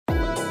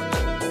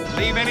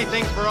Leave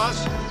anything for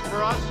us?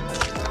 For us?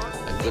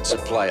 A good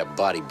supply of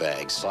body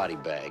bags.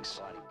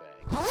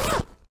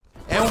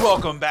 And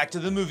welcome back to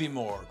the Movie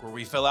Morgue, where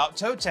we fill out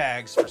toe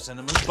tags for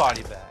cinema's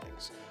body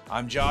bags.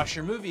 I'm Josh,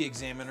 your movie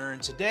examiner,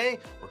 and today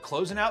we're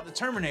closing out the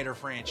Terminator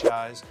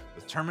franchise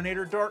with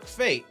Terminator Dark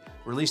Fate,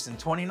 released in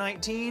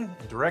 2019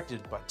 and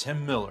directed by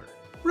Tim Miller.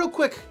 Real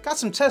quick, got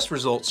some test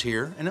results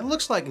here, and it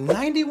looks like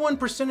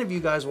 91% of you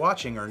guys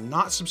watching are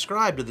not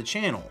subscribed to the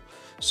channel.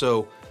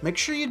 So make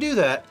sure you do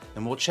that,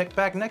 and we'll check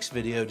back next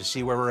video to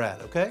see where we're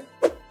at, okay?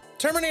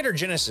 Terminator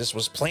Genisys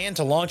was planned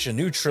to launch a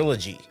new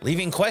trilogy,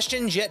 leaving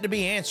questions yet to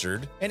be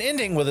answered, and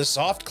ending with a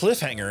soft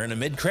cliffhanger in a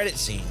mid-credit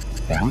scene.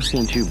 Who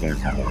sent you back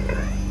home?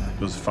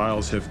 Those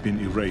files have been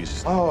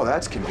erased. Oh,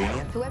 that's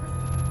convenient.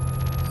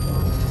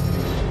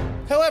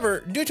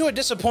 However, due to a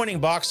disappointing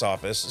box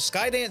office,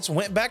 Skydance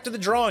went back to the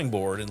drawing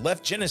board and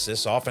left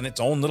Genisys off in its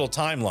own little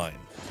timeline.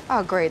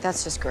 Oh, great.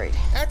 That's just great.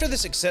 After the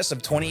success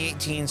of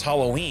 2018's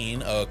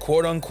Halloween, a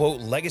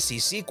quote-unquote legacy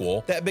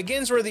sequel that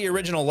begins where the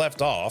original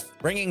left off,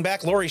 bringing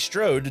back Laurie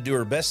Strode to do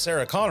her best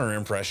Sarah Connor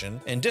impression,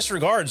 and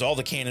disregards all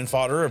the canon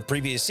fodder of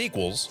previous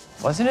sequels.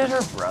 Wasn't it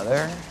her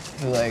brother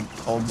who, like,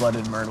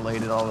 cold-blooded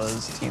mutilated all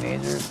those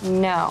teenagers?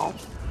 No.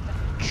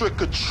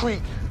 Trick or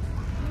treat,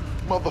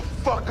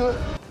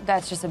 motherfucker.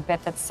 That's just a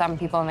bit that some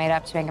people made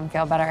up to make him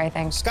feel better, I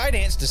think.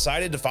 Skydance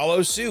decided to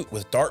follow suit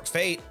with Dark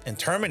Fate and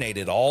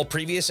terminated all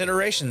previous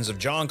iterations of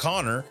John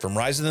Connor from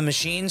Rise of the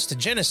Machines to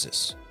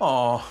Genisys.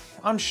 Aw,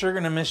 I'm sure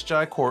gonna miss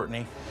Jai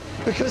Courtney.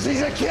 Because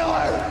he's a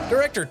killer!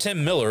 Director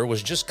Tim Miller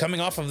was just coming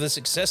off of the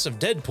success of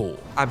Deadpool.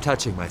 I'm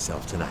touching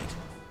myself tonight.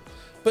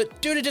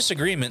 But due to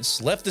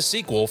disagreements, left the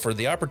sequel for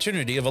the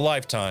opportunity of a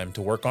lifetime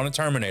to work on a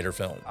Terminator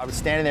film. I was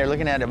standing there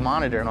looking at a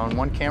monitor, and on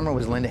one camera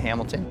was Linda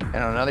Hamilton,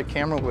 and on another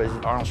camera was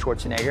Arnold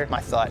Schwarzenegger.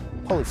 I thought,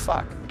 holy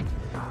fuck,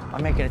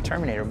 I'm making a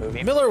Terminator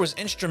movie. Miller was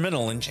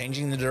instrumental in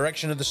changing the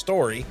direction of the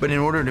story. But in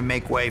order to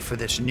make way for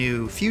this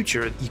new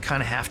future, you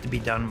kind of have to be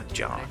done with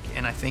John.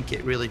 And I think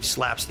it really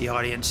slaps the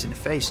audience in the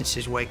face and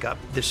says, wake up,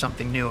 there's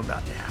something new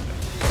about to happen.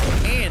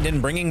 And in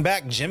bringing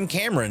back Jim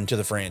Cameron to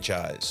the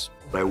franchise.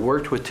 I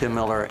worked with Tim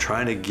Miller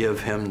trying to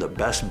give him the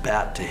best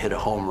bat to hit a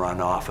home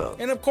run off of.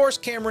 And of course,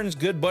 Cameron's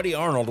good buddy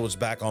Arnold was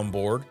back on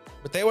board,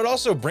 but they would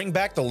also bring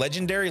back the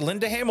legendary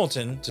Linda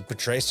Hamilton to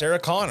portray Sarah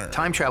Connor.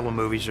 Time travel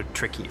movies are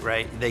tricky,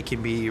 right? They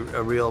can be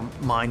a real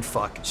mind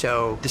fuck.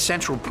 So the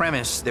central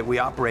premise that we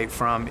operate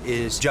from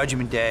is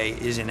Judgment Day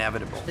is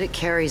inevitable. It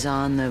carries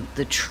on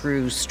the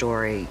true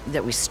story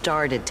that we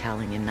started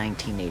telling in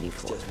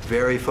 1984. Just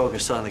very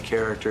focused on the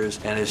characters,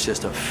 and it's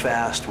just a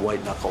fast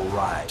white-knuckle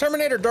ride.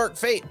 Terminator Dark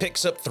Fate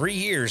picks up 3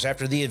 years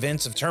after the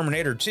events of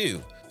Terminator 2.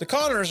 The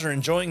Connors are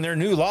enjoying their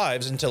new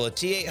lives until a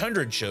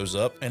T-800 shows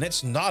up, and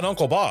it's not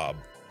Uncle Bob.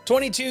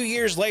 22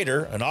 years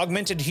later, an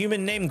augmented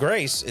human named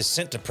Grace is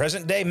sent to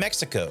present-day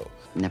Mexico.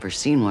 Never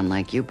seen one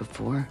like you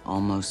before.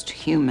 Almost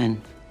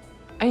human.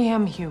 I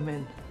am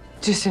human,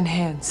 just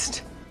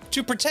enhanced.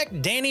 To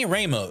protect Danny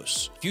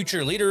Ramos,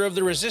 future leader of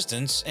the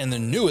Resistance and the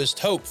newest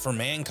hope for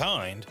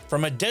mankind,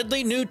 from a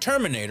deadly new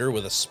Terminator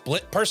with a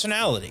split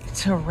personality.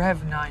 It's a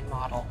Rev 9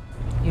 model.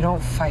 You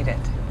don't fight it.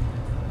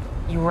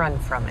 You run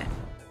from it.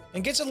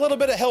 And gets a little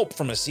bit of help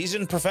from a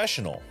seasoned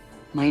professional.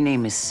 My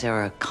name is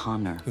Sarah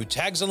Connor. Who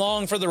tags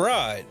along for the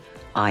ride.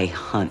 I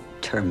hunt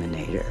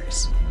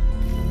Terminators.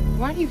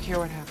 Why do you care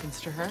what happens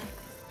to her?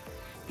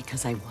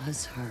 Because I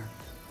was her,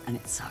 and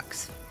it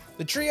sucks.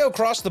 The trio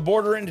crossed the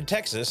border into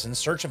Texas in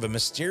search of a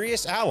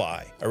mysterious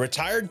ally, a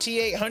retired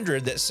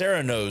T-800 that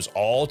Sarah knows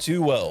all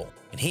too well.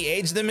 And he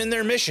aids them in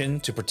their mission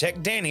to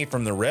protect Danny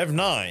from the Rev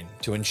 9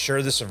 to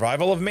ensure the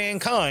survival of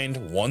mankind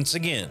once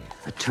again.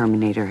 A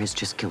Terminator has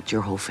just killed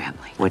your whole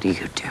family. What do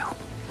you do?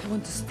 I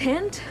want to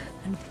stand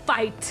and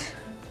fight.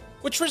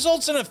 Which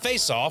results in a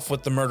face-off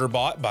with the murder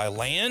bot by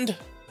land,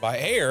 by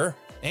air,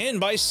 and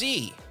by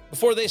sea,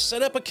 before they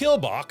set up a kill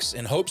box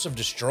in hopes of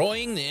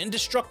destroying the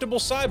indestructible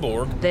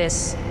cyborg.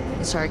 This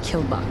is our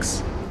kill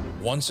box.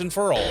 Once and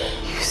for all.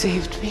 You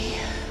saved me.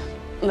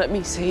 Let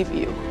me save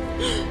you.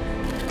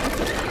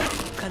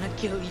 I'm gonna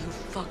kill you,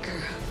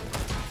 fucker.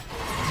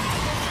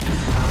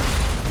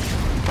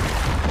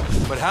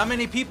 But how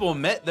many people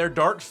met their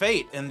dark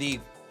fate in the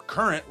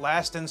current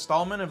last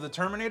installment of the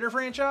Terminator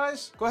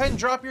franchise? Go ahead and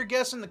drop your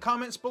guess in the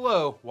comments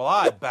below while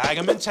I bag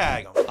them and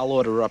tag them. I'll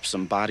order up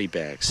some body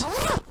bags.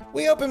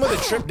 We open with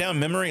a trip down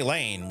memory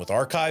lane with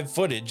archived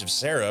footage of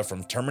Sarah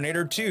from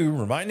Terminator 2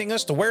 reminding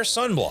us to wear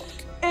sunblock.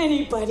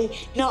 Anybody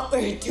not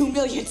wearing 2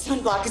 million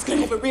sunblock is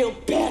gonna have a real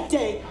bad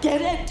day,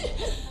 get it?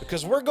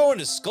 Because we're going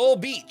to Skull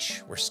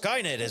Beach, where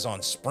Skynet is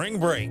on spring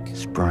break.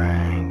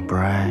 Spring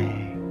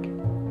break.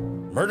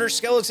 Murder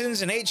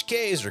skeletons and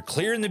HKs are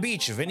clearing the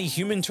beach of any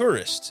human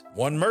tourist.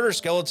 One murder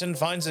skeleton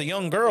finds a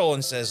young girl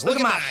and says, "Look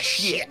at my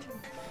shit."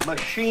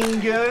 Machine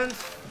guns?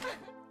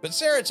 But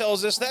Sarah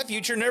tells us that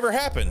future never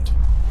happened.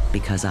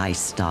 Because I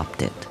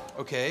stopped it.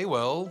 Okay,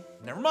 well,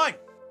 never mind.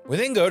 We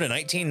then go to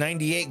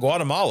 1998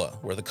 Guatemala,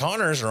 where the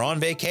Connors are on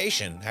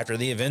vacation after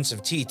the events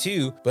of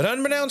T2, but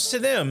unbeknownst to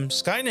them,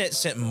 Skynet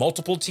sent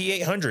multiple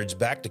T-800s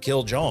back to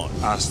kill John.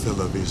 Hasta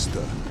la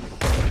vista,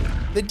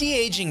 The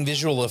de-aging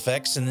visual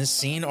effects in this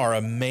scene are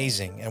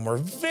amazing and were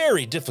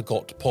very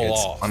difficult to pull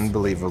off.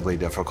 Unbelievably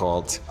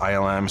difficult.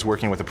 ILM's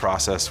working with a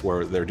process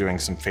where they're doing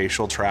some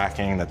facial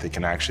tracking that they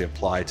can actually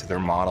apply to their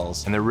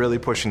models. And they're really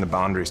pushing the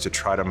boundaries to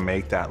try to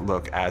make that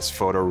look as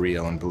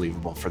photoreal and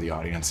believable for the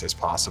audience as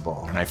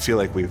possible. And I feel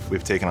like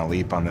we've taken a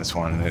leap on this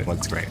one, and it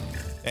looks great.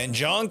 And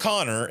John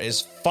Connor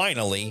is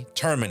finally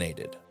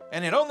terminated.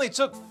 And it only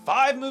took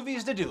 5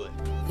 movies to do it.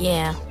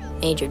 Yeah.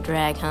 Major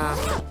drag, huh?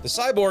 The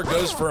cyborg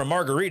goes for a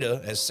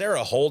margarita as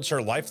Sarah holds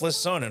her lifeless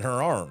son in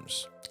her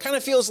arms. It kind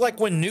of feels like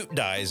when Newt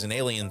dies in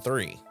Alien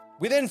 3.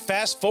 We then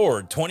fast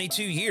forward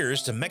 22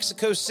 years to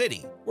Mexico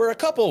City, where a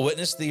couple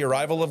witnessed the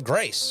arrival of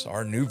Grace,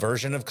 our new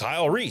version of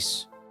Kyle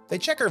Reese. They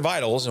check her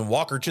vitals and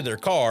walk her to their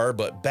car,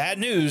 but bad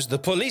news, the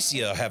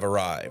policia have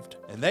arrived.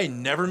 And they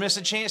never miss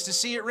a chance to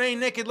see it rain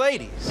naked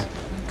ladies.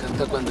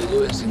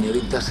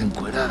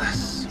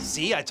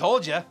 See, I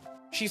told ya.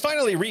 She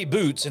finally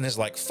reboots and is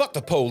like, fuck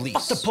the police.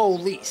 Fuck the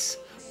police.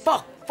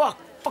 Fuck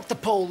the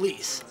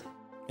police.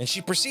 And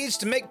she proceeds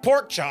to make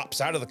pork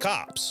chops out of the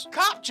cops.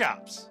 Cop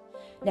chops!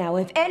 Now,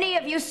 if any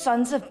of you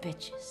sons of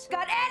bitches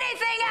got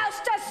anything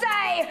else to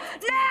say,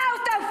 now's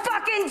the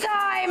fucking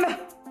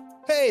time!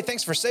 Hey,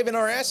 thanks for saving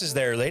our asses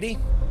there, lady.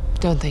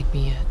 Don't thank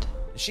me yet.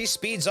 She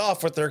speeds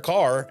off with their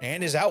car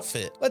and his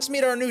outfit. Let's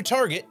meet our new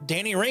target,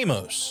 Danny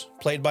Ramos,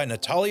 played by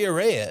Natalia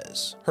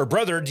Reyes. Her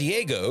brother,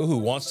 Diego, who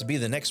wants to be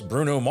the next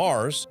Bruno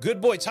Mars,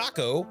 Good Boy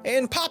Taco,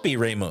 and Poppy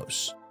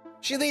Ramos.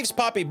 She leaves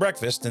Poppy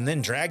breakfast and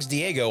then drags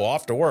Diego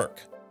off to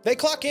work. They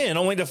clock in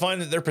only to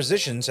find that their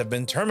positions have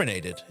been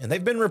terminated and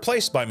they've been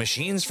replaced by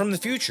machines from the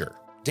future.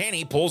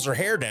 Danny pulls her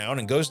hair down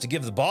and goes to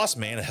give the boss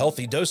man a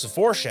healthy dose of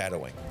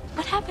foreshadowing.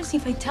 What happens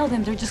if I tell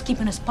them they're just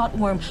keeping a spot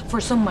worm for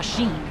some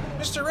machine?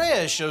 Mr.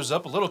 Reyes shows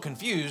up a little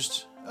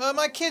confused.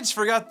 My kids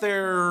forgot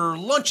their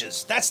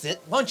lunches. That's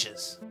it,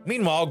 lunches.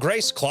 Meanwhile,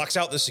 Grace clocks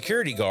out the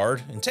security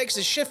guard and takes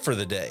his shift for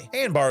the day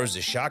and borrows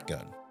his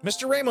shotgun.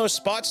 Mr. Ramos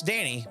spots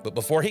Danny, but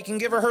before he can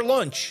give her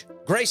lunch,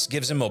 Grace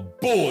gives him a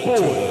bullet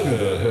to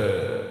the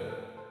head.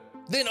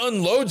 Then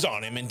unloads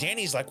on him and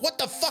Danny's like, what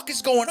the fuck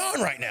is going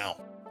on right now?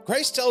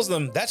 Grace tells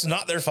them that's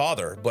not their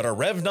father, but a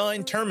Rev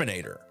 9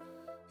 Terminator.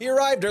 He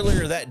arrived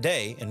earlier that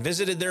day and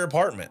visited their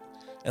apartment.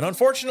 And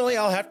unfortunately,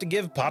 I'll have to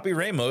give Poppy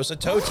Ramos a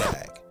toe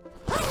tag.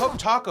 I hope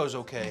Taco's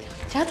okay.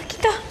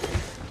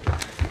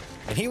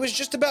 And he was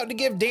just about to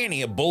give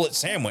Danny a bullet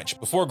sandwich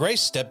before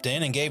Grace stepped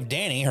in and gave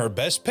Danny her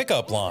best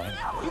pickup line.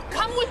 You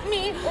come with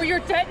me or you're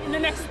dead in the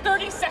next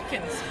 30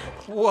 seconds.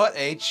 What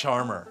a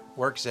charmer.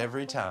 Works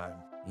every time.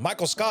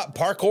 Michael Scott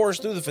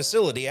parkours through the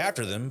facility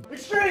after them.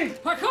 Extreme!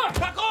 Parkour!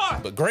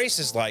 Parkour! But Grace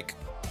is like,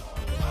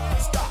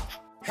 stop,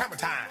 hammer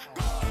time.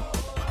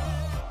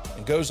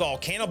 And goes all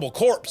Cannibal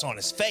Corpse on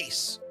his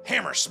face.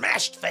 Hammer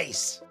smashed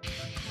face.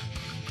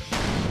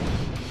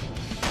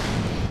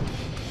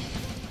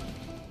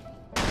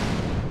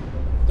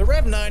 The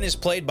Rev 9 is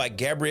played by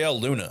Gabrielle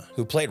Luna,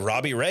 who played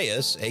Robbie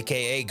Reyes,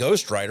 aka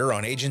Ghost Rider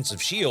on Agents of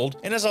S.H.I.E.L.D.,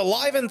 and is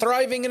alive and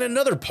thriving in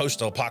another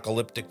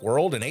post-apocalyptic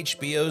world in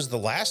HBO's The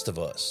Last of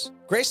Us.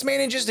 Grace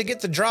manages to get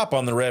the drop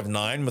on the Rev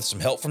 9 with some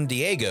help from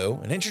Diego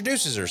and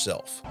introduces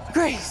herself.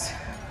 Grace.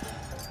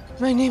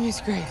 My name is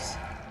Grace.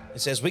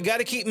 It says, we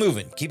gotta keep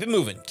moving, keep it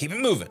moving, keep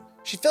it moving.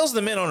 She fills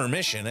them in on her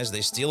mission as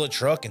they steal a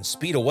truck and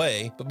speed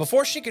away, but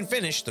before she can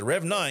finish, the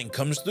Rev 9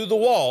 comes through the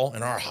wall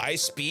and our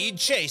high-speed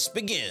chase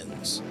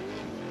begins.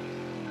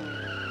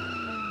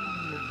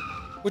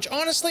 Which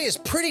honestly is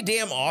pretty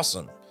damn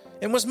awesome,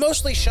 and was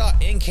mostly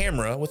shot in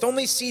camera with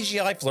only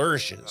CGI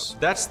flourishes.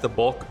 That's the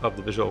bulk of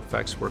the visual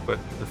effects work, but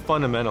the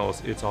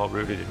fundamentals, it's all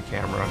rooted in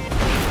camera.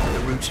 The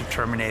roots of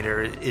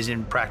Terminator is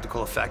in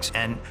practical effects,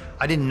 and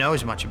I didn't know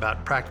as much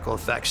about practical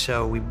effects,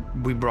 so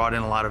we brought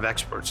in a lot of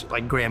experts,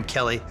 like Graham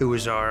Kelly, who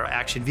was our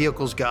action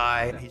vehicles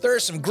guy. There are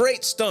some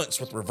great stunts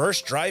with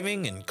reverse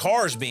driving and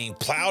cars being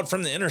plowed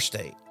from the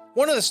interstate.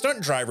 One of the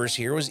stunt drivers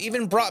here was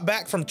even brought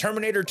back from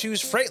Terminator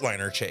 2's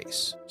Freightliner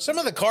chase. Some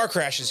of the car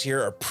crashes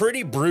here are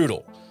pretty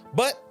brutal,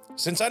 but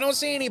since I don't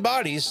see any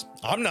bodies,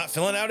 I'm not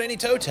filling out any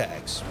toe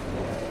tags.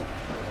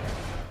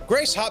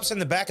 Grace hops in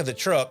the back of the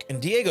truck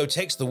and Diego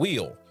takes the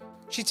wheel.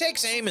 She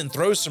takes aim and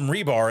throws some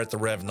rebar at the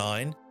Rev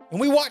 9, and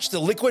we watch the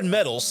liquid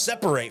metal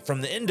separate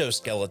from the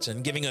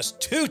endoskeleton, giving us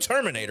 2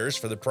 Terminators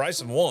for the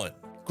price of 1.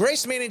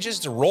 Grace manages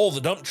to roll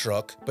the dump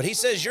truck, but he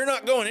says, you're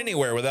not going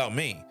anywhere without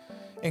me.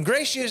 And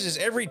Grace uses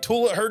every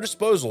tool at her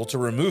disposal to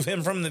remove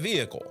him from the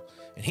vehicle,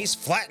 and he's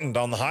flattened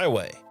on the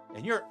highway.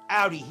 And you're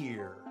outie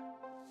here.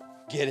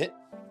 Get it?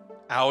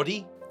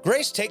 Audi?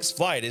 Grace takes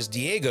flight as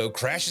Diego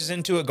crashes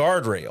into a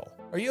guardrail.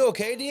 Are you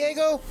okay,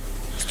 Diego?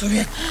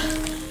 I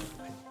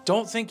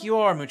don't think you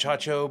are,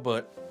 muchacho,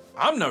 but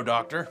I'm no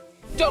doctor.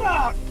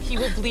 Don't! He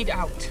will bleed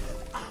out.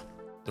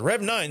 The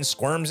Rev 9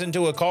 squirms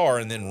into a car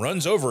and then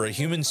runs over a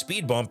human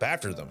speed bump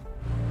after them.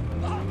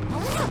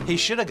 He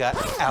should have got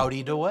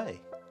Audi'd away.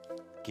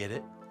 Get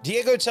it?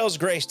 Diego tells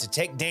Grace to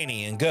take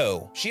Danny and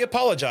go. She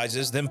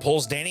apologizes, then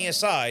pulls Danny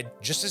aside,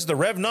 just as the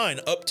Rev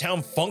 9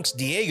 Uptown funks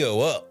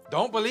Diego up.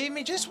 Don't believe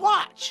me? Just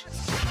watch.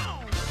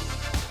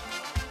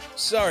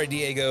 Sorry,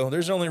 Diego,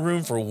 there's only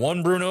room for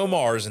one Bruno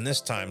Mars in this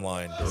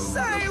timeline.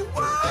 Say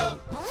what?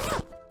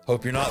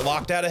 Hope you're not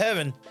locked out of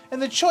heaven.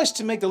 And the choice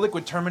to make the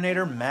Liquid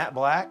Terminator matte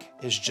black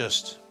is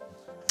just,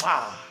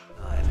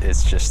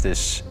 It's just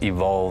this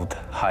evolved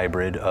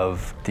hybrid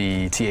of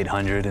the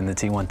T-800 and the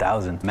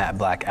T-1000. Matte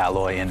black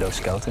alloy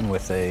endoskeleton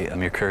with a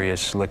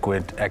Mercurius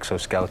liquid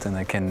exoskeleton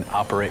that can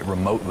operate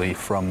remotely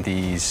from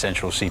the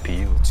central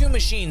CPU. Two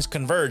machines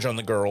converge on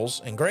the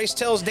girls, and Grace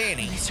tells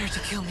Danny, They start to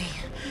kill me.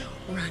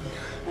 Run.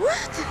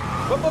 What?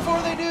 But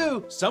before they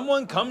do,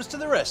 someone comes to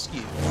the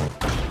rescue.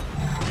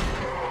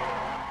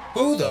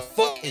 Who the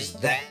fuck is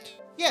that?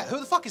 Yeah, who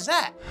the fuck is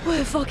that? What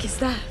the fuck is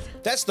that?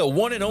 That's the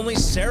one and only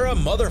Sarah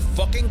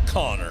motherfucking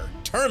Connor,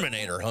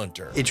 Terminator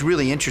Hunter. It's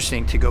really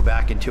interesting to go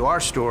back into our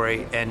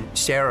story, and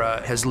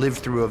Sarah has lived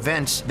through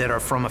events that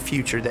are from a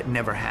future that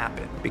never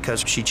happened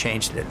because she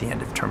changed it at the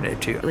end of Terminator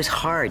 2. It was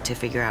hard to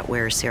figure out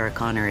where Sarah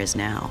Connor is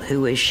now.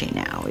 Who is she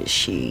now? Is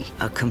she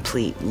a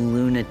complete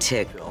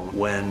lunatic?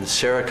 When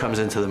Sarah comes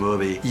into the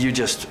movie, you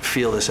just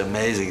feel this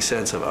amazing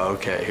sense of,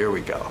 okay, here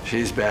we go.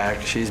 She's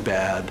back, she's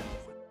bad.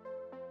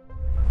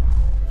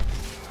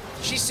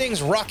 She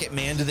sings Rocket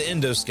Man to the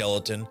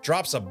endoskeleton,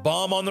 drops a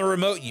bomb on the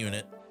remote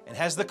unit, and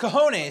has the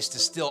cojones to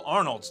steal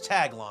Arnold's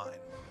tagline.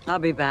 I'll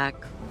be back.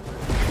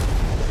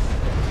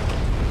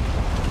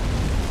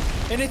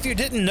 And if you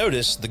didn't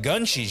notice, the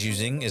gun she's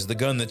using is the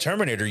gun the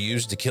Terminator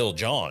used to kill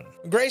John.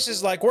 Grace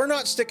is like, we're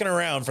not sticking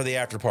around for the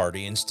after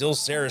party, and steals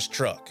Sarah's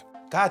truck.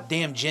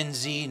 Goddamn Gen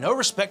Z, no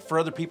respect for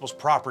other people's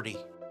property.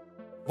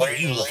 What are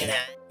you looking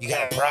at? You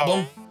got a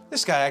problem?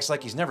 This guy acts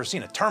like he's never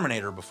seen a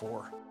Terminator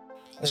before.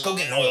 Let's go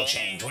get an oil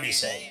change, what do you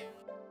say?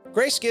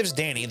 Grace gives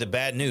Danny the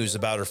bad news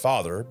about her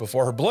father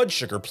before her blood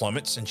sugar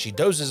plummets and she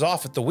dozes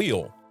off at the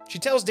wheel. She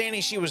tells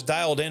Danny she was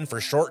dialed in for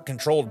short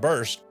controlled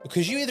burst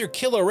because you either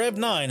kill a Rev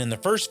 9 in the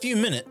first few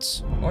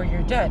minutes, or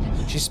you're dead.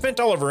 She spent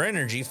all of her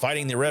energy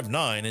fighting the Rev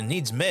 9 and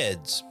needs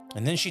meds,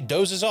 and then she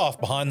dozes off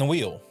behind the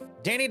wheel.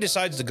 Danny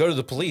decides to go to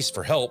the police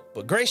for help,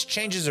 but Grace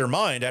changes her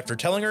mind after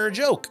telling her a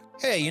joke.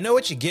 Hey, you know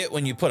what you get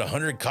when you put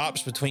 100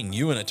 cops between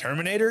you and a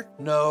Terminator?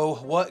 No,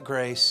 what,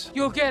 Grace?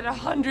 You'll get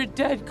 100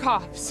 dead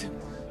cops.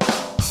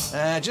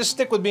 Just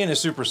stick with being a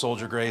super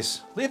soldier,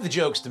 Grace. Leave the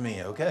jokes to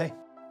me, okay?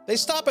 They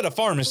stop at a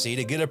pharmacy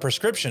to get a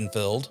prescription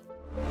filled.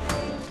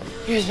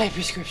 Here's my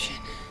prescription.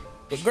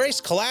 But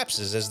Grace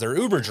collapses as their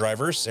Uber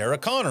driver, Sarah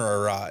Connor,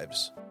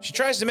 arrives. She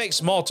tries to make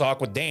small talk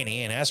with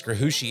Danny and ask her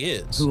who she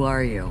is. Who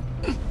are you?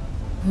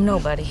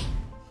 Nobody.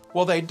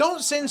 Well, they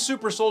don't send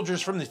super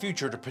soldiers from the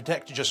future to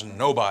protect just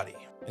nobody.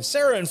 And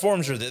Sarah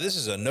informs her that this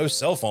is a no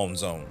cell phone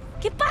zone.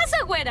 ¿Qué pasa,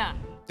 güera?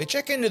 They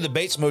check into the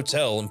Bates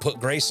Motel and put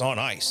Grace on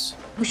ice.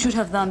 We should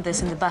have done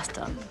this in the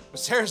bathtub. But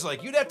Sarah's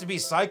like, you'd have to be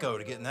psycho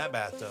to get in that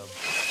bathtub.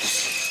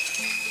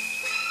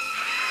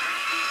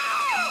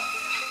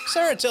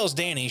 Sarah tells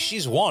Danny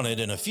she's wanted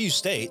in a few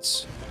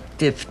states.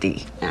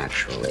 50,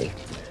 actually.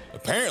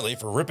 Apparently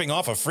for ripping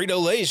off a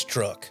Frito-Lay's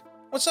truck.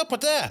 What's up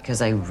with that?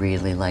 Because I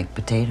really like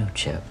potato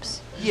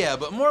chips. Yeah,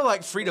 but more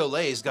like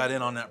Frito-Lay's got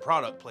in on that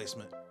product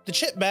placement. The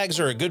chip bags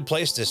are a good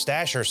place to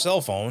stash her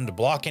cell phone to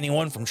block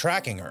anyone from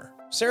tracking her.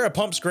 Sarah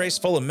pumps Grace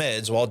full of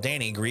meds while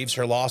Danny grieves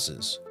her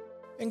losses.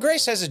 And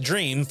Grace has a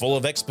dream full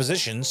of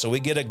exposition, so we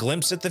get a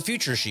glimpse at the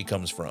future she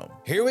comes from.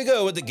 Here we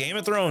go with the Game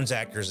of Thrones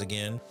actors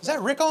again. Is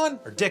that Rick on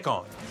or Dick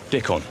on?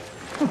 Dick on.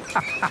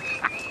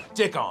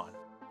 Dick on.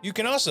 You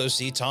can also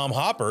see Tom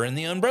Hopper in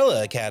the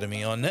Umbrella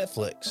Academy on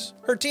Netflix.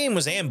 Her team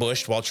was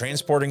ambushed while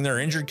transporting their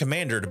injured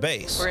commander to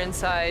base. We're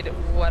inside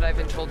what I've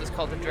been told is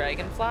called the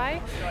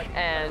Dragonfly,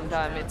 and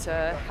it's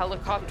a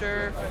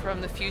helicopter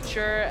from the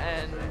future,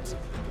 and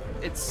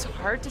it's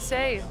hard to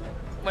say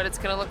what it's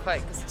gonna look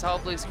like because it's all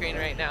blue screen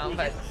right now,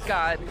 but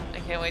God, I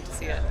can't wait to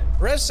see it.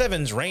 Rev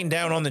 7's rain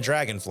down on the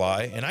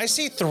Dragonfly, and I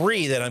see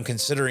 3 that I'm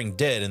considering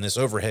dead in this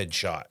overhead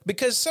shot,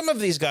 because some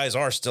of these guys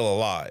are still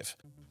alive.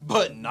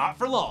 But not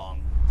for long.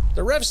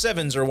 The Rev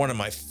 7s are one of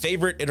my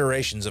favorite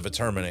iterations of a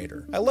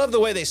Terminator. I love the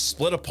way they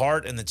split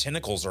apart and the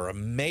tentacles are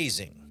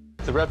amazing.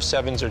 The Rev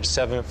 7s are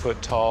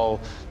 7-foot tall,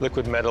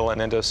 liquid metal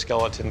and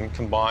endoskeleton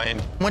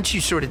combined. Once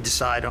you sort of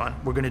decide on,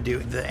 we're gonna do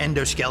the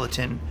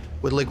endoskeleton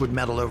with liquid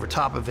metal over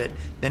top of it,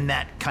 then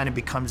that kind of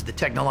becomes the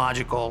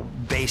technological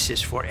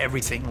basis for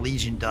everything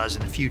Legion does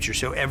in the future.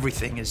 So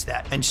everything is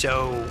that. And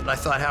so I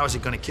thought, how is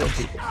it gonna kill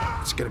people?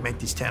 It's gonna make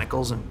these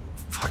tentacles and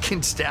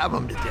fucking stab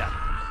them to death.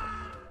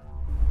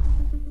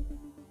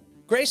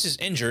 Grace is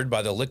injured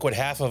by the liquid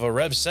half of a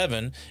Rev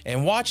 7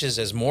 and watches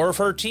as more of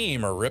her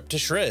team are ripped to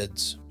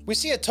shreds. We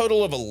see a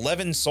total of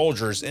 11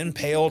 soldiers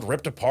impaled,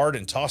 ripped apart,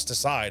 and tossed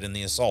aside in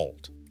the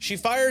assault. She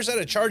fires at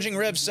a charging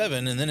Rev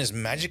 7 and then is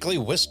magically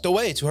whisked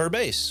away to her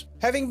base.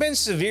 Having been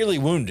severely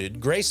wounded,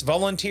 Grace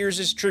volunteers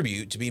as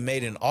tribute to be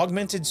made an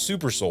augmented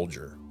super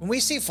soldier. And we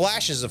see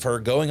flashes of her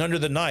going under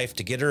the knife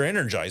to get her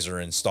energizer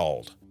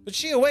installed. But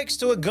she awakes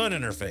to a gun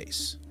in her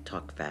face.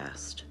 Talk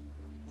fast.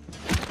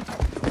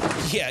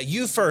 Yeah,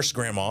 you first,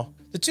 Grandma.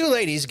 The two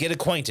ladies get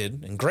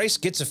acquainted, and Grace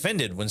gets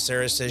offended when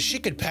Sarah says she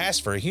could pass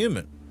for a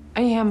human.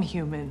 I am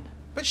human.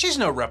 But she's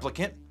no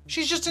replicant.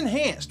 She's just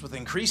enhanced with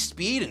increased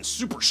speed and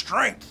super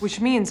strength.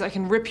 Which means I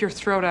can rip your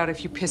throat out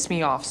if you piss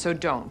me off, so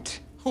don't.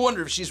 I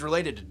wonder if she's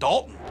related to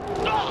Dalton.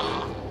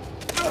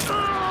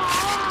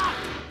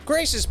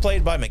 Grace is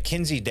played by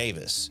Mackenzie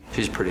Davis.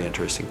 She's a pretty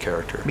interesting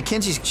character.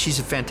 Mackenzie, she's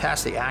a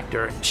fantastic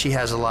actor. She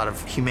has a lot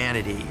of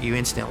humanity. You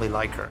instantly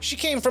like her. She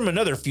came from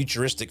another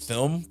futuristic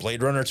film,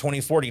 Blade Runner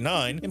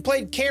 2049, and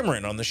played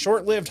Cameron on the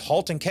short-lived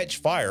Halt and Catch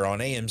Fire on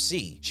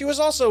AMC. She was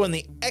also in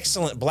the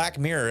excellent Black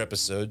Mirror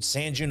episode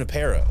San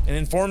Junipero, and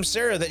informs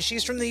Sarah that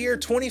she's from the year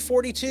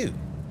 2042.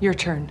 Your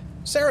turn.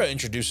 Sarah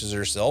introduces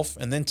herself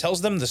and then tells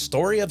them the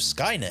story of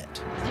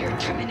Skynet. You're a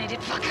terminated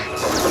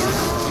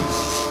fucker.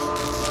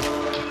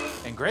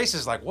 And Grace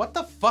is like, what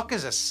the fuck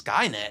is a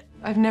Skynet?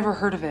 I've never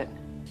heard of it.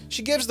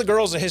 She gives the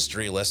girls a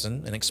history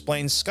lesson and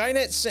explains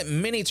Skynet sent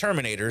many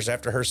Terminators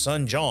after her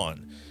son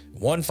John.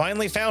 One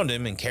finally found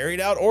him and carried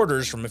out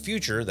orders from a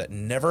future that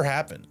never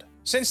happened.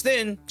 Since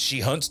then, she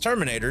hunts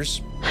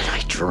Terminators. And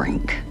I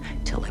drink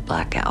till I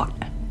black out.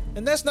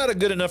 And that's not a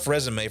good enough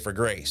resume for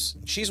Grace.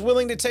 She's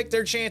willing to take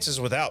their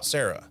chances without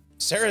Sarah.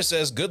 Sarah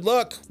says, good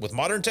luck. With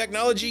modern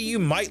technology, you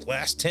might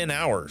last 10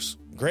 hours.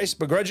 Grace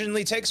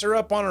begrudgingly takes her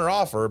up on her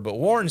offer, but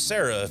warns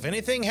Sarah if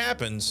anything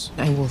happens,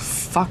 I will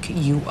fuck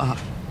you up.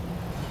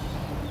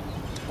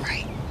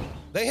 Right.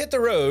 They hit the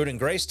road and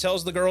Grace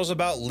tells the girls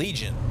about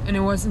Legion. And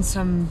it wasn't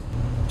some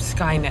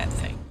Skynet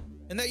thing.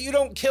 And that you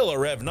don't kill a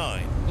Rev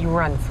 9. You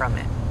run from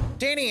it.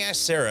 Danny asks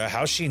Sarah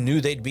how she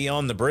knew they'd be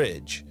on the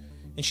bridge.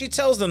 And she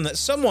tells them that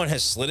someone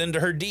has slid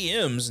into her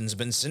DMs and's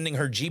been sending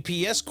her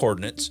GPS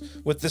coordinates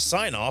with the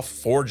sign-off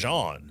for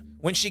John.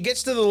 When she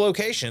gets to the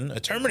location,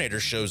 a Terminator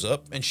shows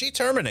up and she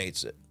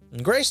terminates it.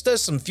 And Grace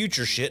does some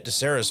future shit to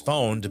Sarah's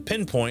phone to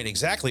pinpoint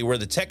exactly where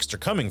the texts are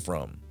coming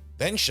from.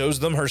 Then shows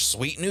them her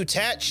sweet new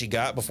tat she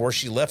got before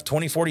she left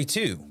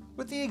 2042.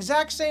 With the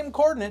exact same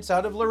coordinates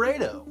out of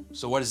Laredo.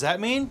 So what does that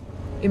mean?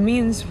 It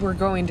means we're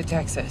going to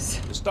Texas.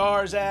 The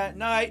stars at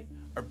night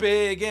are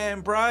big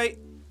and bright.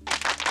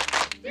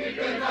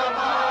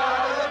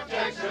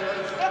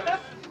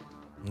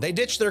 They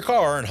ditch their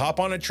car and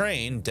hop on a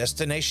train,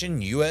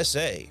 destination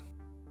USA.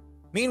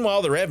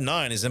 Meanwhile, the Rev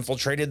 9 has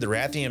infiltrated the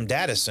Rathium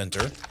data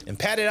center and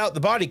padded out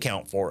the body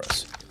count for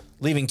us,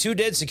 leaving 2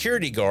 dead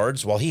security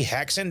guards while he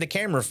hacks into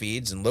camera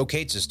feeds and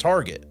locates his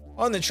target.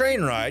 On the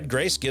train ride,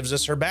 Grace gives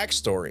us her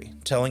backstory,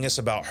 telling us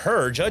about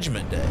her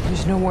Judgment Day.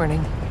 There's no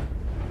warning.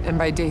 And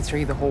by day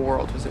 3, the whole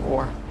world was at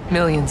war.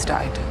 Millions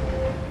died.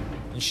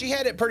 And she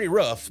had it pretty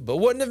rough, but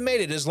wouldn't have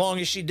made it as long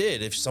as she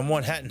did if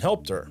someone hadn't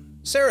helped her.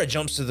 Sarah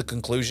jumps to the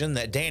conclusion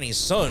that Danny's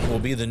son will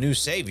be the new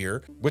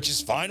savior, which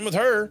is fine with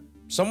her.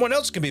 Someone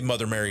else can be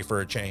Mother Mary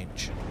for a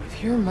change.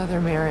 If you're Mother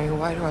Mary,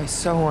 why do I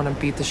so want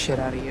to beat the shit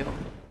out of you?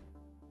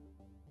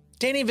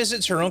 Danny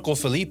visits her uncle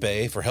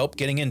Felipe for help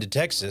getting into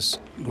Texas.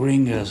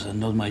 Gringos are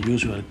not my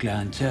usual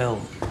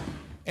clientele.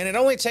 And it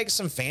only takes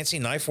some fancy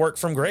knife work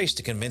from Grace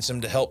to convince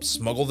him to help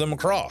smuggle them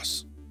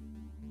across.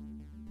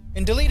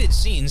 In deleted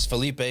scenes,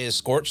 Felipe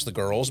escorts the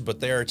girls, but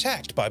they are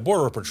attacked by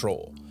Border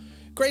Patrol.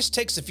 Grace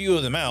takes a few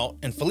of them out,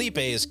 and Felipe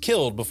is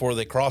killed before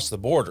they cross the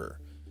border.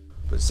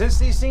 But since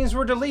these scenes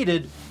were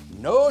deleted,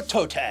 no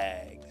toe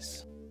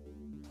tags.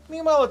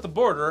 Meanwhile, at the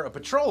border, a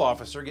patrol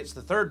officer gets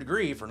the 3rd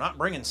degree for not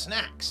bringing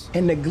snacks.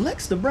 And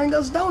neglects to bring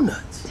us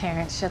donuts.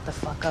 Terrence, shut the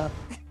fuck up.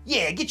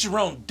 Yeah, get your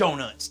own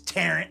donuts,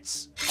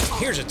 Terrence.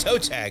 Here's a toe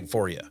tag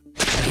for you.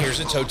 And here's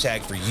a toe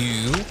tag for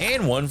you,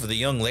 and one for the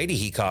young lady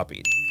he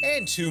copied.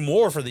 And 2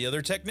 more for the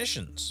other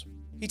technicians.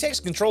 He takes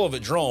control of a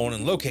drone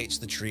and locates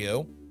the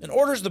trio, and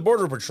orders the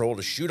Border Patrol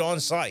to shoot on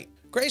sight.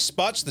 Grace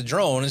spots the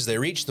drone as they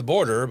reach the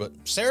border, but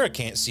Sarah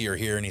can't see or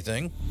hear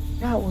anything.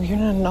 Yeah, well, you're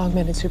not an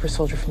augmented super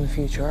soldier from the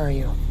future, are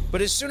you?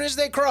 But as soon as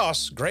they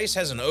cross, Grace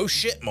has an oh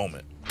shit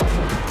moment.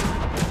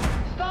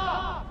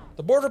 Stop!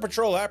 The Border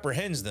Patrol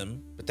apprehends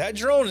them, but that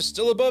drone is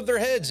still above their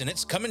heads and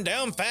it's coming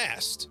down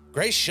fast.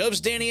 Grace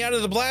shoves Danny out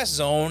of the blast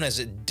zone as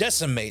it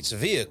decimates a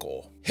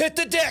vehicle. Hit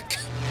the deck!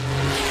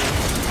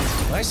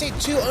 I see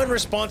 2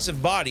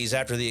 unresponsive bodies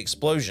after the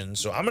explosion,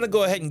 so I'm gonna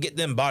go ahead and get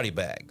them body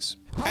bags.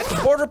 At the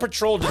Border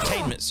Patrol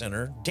Detainment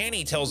Center,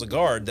 Danny tells a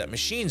guard that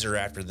machines are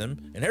after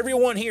them, and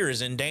everyone here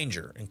is in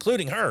danger,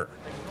 including her.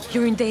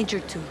 You're in danger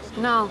too.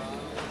 No,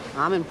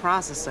 I'm in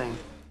processing.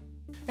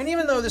 And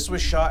even though this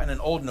was shot in an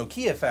old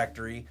Nokia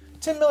factory,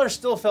 Tim Miller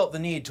still felt the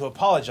need to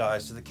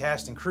apologize to the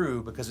cast and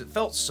crew because it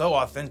felt so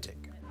authentic.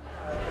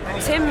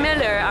 Tim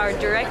Miller, our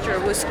director,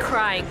 was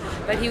crying,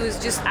 but he was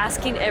just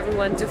asking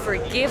everyone to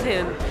forgive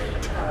him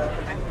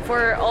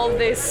for all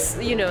this,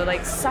 you know,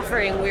 like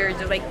suffering we're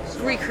like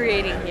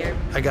recreating here.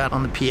 I got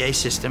on the PA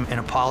system and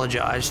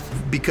apologized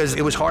because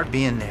it was hard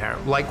being there.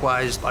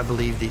 Likewise, I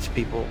believe these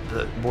people,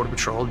 the Border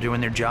Patrol,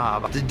 doing their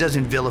job. It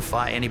doesn't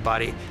vilify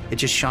anybody. It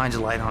just shines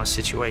a light on a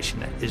situation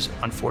that is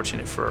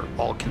unfortunate for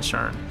all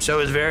concerned. So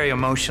it was very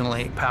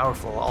emotionally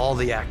powerful. All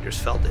the actors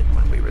felt it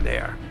when we were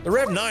there. The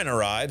Rev 9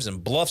 arrives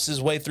and bluffs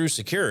his way through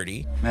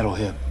security. Metal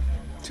hip.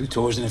 2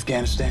 tours in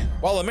Afghanistan.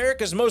 While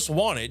America's Most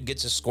Wanted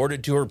gets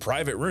escorted to her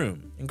private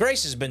room, and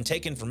Grace has been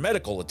taken for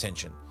medical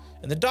attention,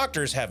 and the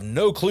doctors have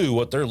no clue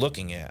what they're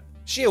looking at.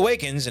 She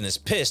awakens and is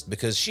pissed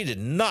because she did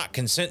not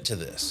consent to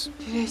this.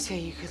 Did I say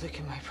you could look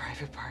at my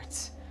private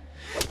parts?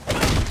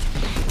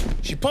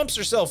 She pumps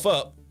herself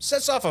up,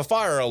 sets off a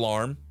fire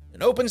alarm,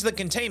 and opens the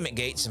containment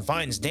gates and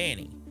finds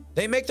Danny.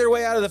 They make their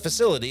way out of the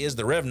facility as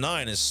the Rev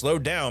 9 is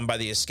slowed down by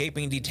the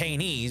escaping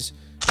detainees,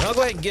 and I'll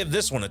go ahead and give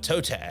this one a toe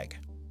tag.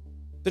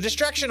 The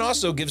distraction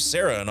also gives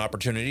Sarah an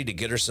opportunity to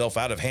get herself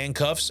out of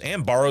handcuffs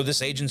and borrow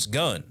this agent's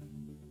gun.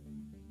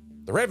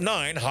 The Rev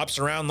 9 hops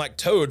around like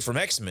Toad from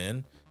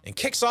X-Men and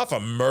kicks off a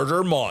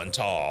murder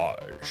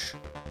montage.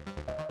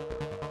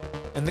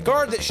 And the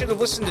guard that should have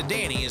listened to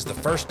Danny is the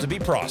first to be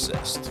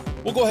processed.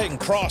 We'll go ahead and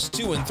cross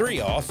 2 and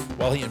 3 off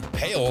while he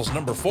impales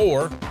number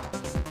 4.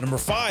 Number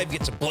 5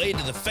 gets a blade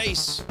to the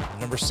face.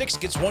 Number 6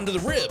 gets one to the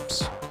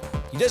ribs.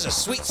 He does a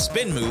sweet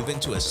spin move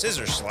into a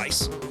scissor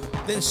slice,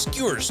 then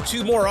skewers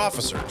 2 more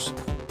officers.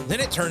 Then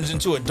it turns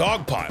into a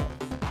dog pile.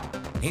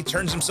 He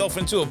turns himself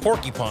into a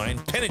porcupine,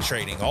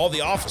 penetrating all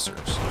the officers.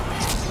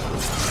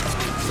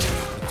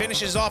 He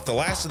finishes off the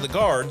last of the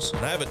guards,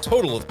 and I have a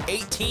total of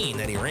 18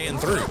 that he ran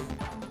through.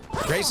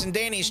 Grace and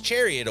Danny's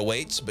chariot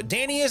awaits, but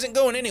Danny isn't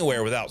going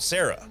anywhere without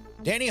Sarah.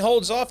 Danny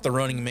holds off the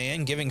running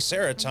man, giving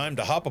Sarah time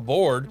to hop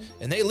aboard,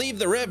 and they leave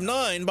the Rev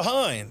 9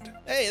 behind.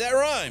 Hey, that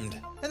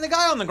rhymed. And the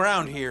guy on the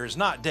ground here is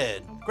not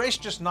dead. Grace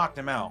just knocked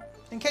him out,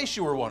 in case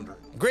you were wondering.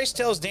 Grace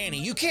tells Danny,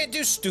 you can't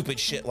do stupid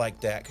shit like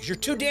that, because you're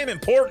too damn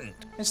important.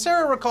 And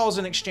Sarah recalls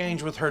an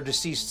exchange with her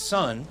deceased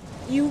son.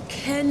 You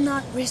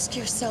cannot risk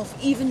yourself,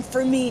 even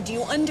for me. Do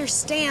you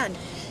understand?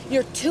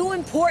 You're too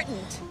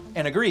important.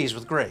 And agrees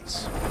with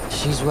Grace.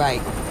 She's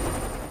right.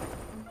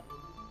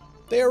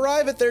 They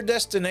arrive at their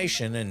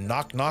destination and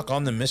knock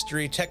on the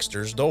mystery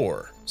texter's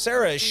door.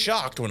 Sarah is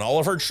shocked when all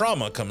of her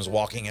trauma comes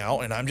walking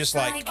out, and I'm just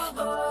like...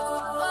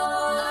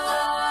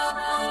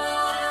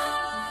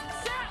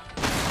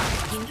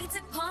 You need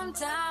to calm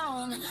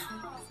down.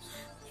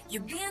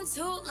 You're being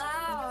too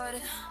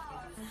loud.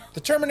 The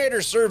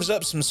Terminator serves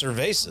up some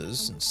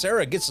cervezas, and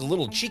Sarah gets a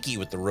little cheeky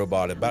with the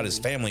robot about his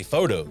family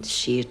photos. Is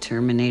she a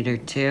Terminator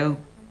too?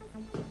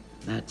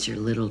 That's your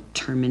little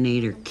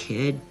Terminator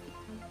kid?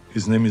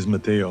 His name is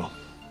Mateo.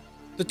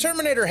 The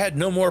Terminator had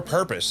no more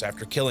purpose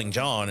after killing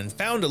John and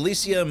found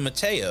Alicia and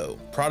Mateo,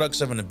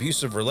 products of an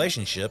abusive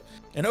relationship,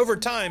 and over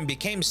time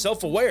became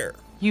self-aware.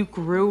 You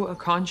grew a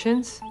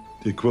conscience?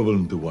 The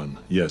equivalent to one,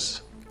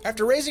 yes.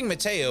 After raising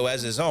Mateo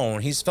as his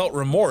own, he's felt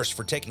remorse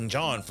for taking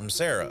John from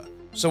Sarah.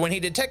 So when he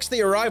detects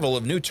the arrival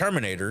of new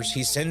Terminators,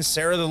 he sends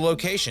Sarah the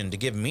location to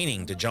give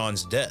meaning to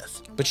John's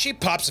death. But she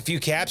pops a few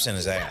caps in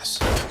his ass.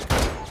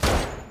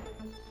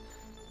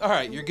 All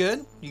right, you're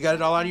good? You got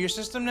it all out of your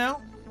system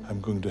now?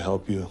 I'm going to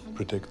help you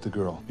protect the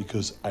girl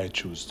because I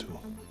choose to.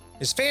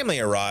 His family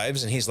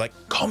arrives and he's like,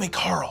 call me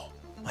Carl.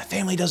 My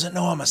family doesn't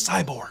know I'm a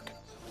cyborg.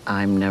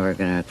 I'm never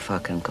gonna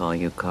fucking call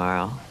you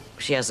Carl.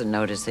 She hasn't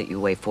noticed that you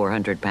weigh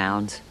 400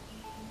 pounds?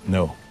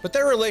 No. But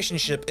their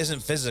relationship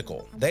isn't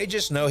physical. They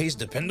just know he's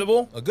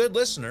dependable, a good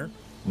listener.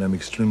 And I'm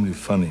extremely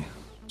funny.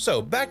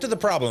 So back to the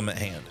problem at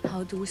hand.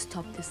 How do we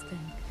stop this thing?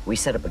 We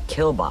set up a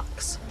kill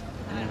box.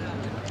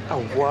 A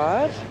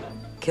what?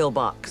 Kill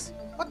box.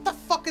 What the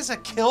fuck is a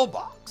kill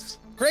box?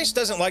 Grace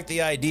doesn't like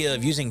the idea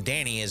of using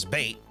Danny as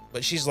bait,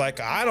 but she's like,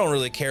 I don't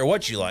really care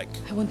what you like.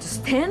 I want to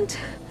stand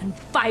and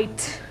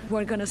fight.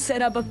 We're gonna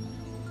set up a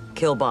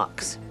kill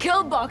box.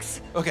 Kill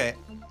box. Okay,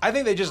 I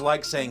think they just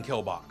like saying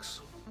kill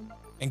box.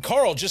 And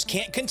Carl just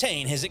can't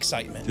contain his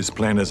excitement. This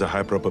plan has a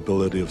high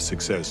probability of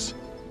success.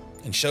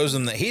 And shows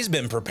them that he's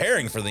been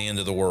preparing for the end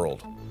of the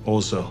world.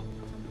 Also,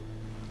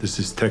 this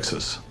is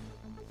Texas.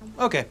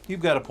 Okay,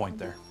 you've got a point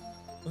there.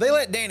 They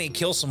let Danny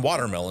kill some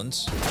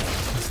watermelons.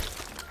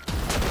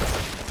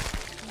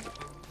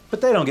 But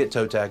they don't get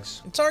toe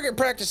tags. Target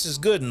practice is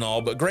good and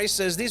all, but Grace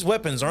says these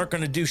weapons aren't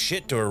going to do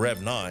shit to a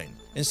Rev 9,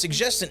 and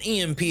suggests an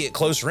EMP at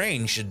close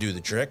range should do the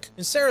trick.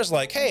 And Sarah's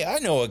like, hey, I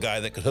know a guy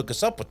that could hook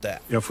us up with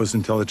that. Air Force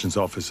intelligence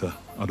officer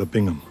out of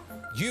Bingham.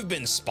 You've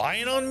been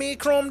spying on me,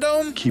 Chrome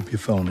Dome? Keep your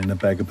phone in a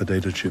bag of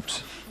potato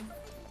chips.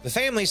 The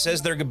family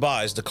says their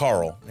goodbyes to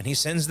Carl, and he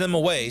sends them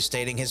away,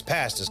 stating his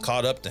past has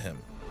caught up to him.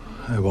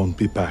 I won't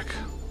be back.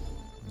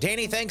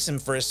 Danny thanks him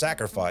for his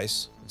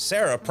sacrifice.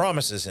 Sarah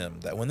promises him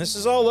that when this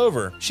is all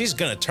over, she's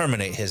gonna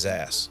terminate his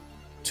ass.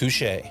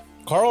 Touché.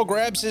 Carl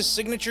grabs his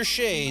signature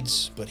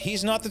shades, but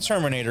he's not the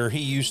Terminator he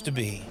used to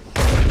be.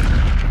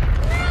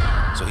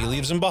 So he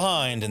leaves them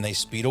behind and they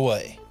speed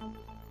away.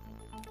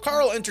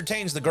 Carl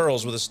entertains the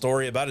girls with a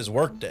story about his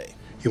workday.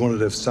 He wanted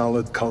to have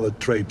solid colored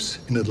drapes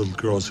in a little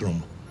girl's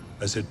room.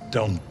 I said,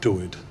 don't do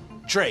it.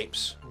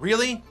 Drapes?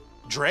 Really?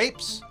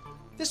 Drapes?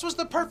 This was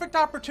the perfect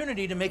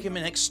opportunity to make him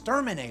an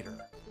exterminator.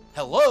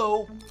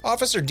 Hello?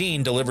 Officer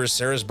Dean delivers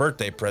Sarah's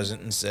birthday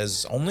present and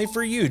says, only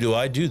for you do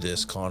I do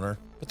this, Connor.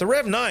 But the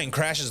Rev 9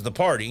 crashes the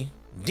party.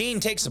 Dean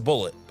takes a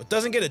bullet, but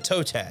doesn't get a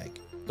toe tag.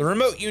 The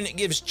remote unit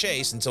gives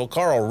chase until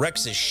Carl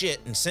wrecks his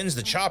shit and sends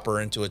the chopper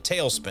into a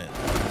tailspin.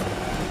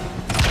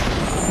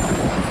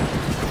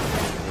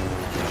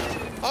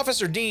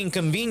 Officer Dean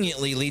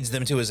conveniently leads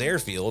them to his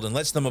airfield and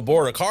lets them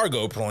aboard a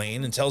cargo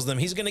plane and tells them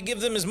he's gonna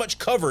give them as much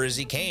cover as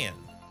he can.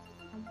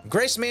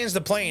 Grace mans the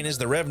plane as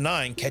the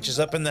Rev-9 catches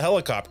up in the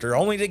helicopter,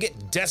 only to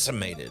get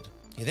decimated.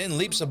 He then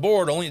leaps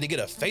aboard only to get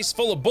a face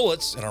full of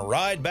bullets and a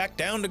ride back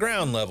down to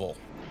ground level.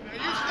 You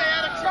stay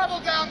out of trouble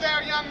down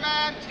there, young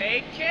man.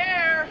 Take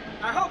care.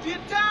 I hope you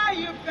die,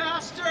 you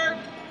bastard.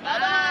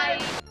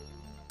 Bye-bye.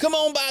 Come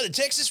on by the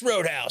Texas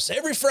Roadhouse.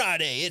 Every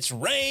Friday, it's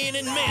Rain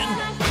and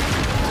Men.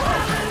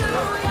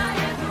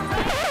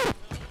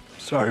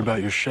 Sorry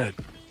about your shed.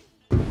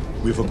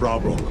 We have a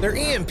problem. Their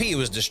EMP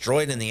was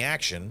destroyed in the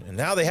action, and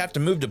now they have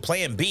to move to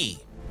Plan B.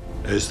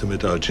 I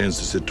estimate our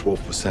chances at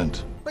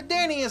 12%. But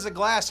Danny is a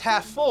glass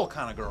half full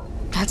kind of girl.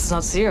 That's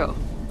not zero.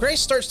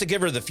 Grace starts to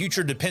give her the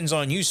future depends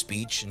on you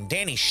speech, and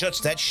Danny shuts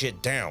that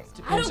shit down.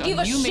 I don't give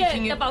a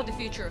shit about the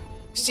future.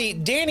 See,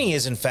 Danny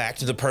is in fact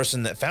the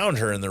person that found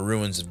her in the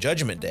ruins of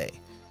Judgment Day.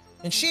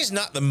 And she's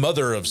not the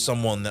mother of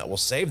someone that will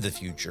save the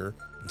future.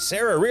 And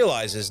Sarah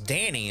realizes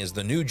Danny is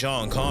the new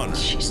John Connor.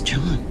 She's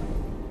John.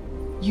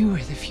 You are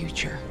the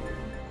future.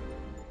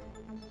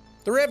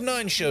 The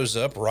Rev-9 shows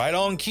up right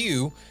on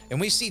cue, and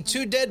we see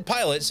two dead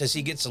pilots as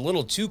he gets a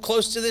little too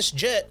close to this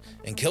jet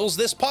and kills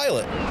this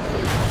pilot.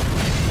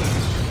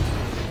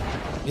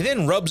 He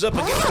then rubs up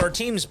against our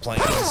team's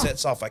plane and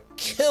sets off a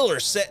killer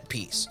set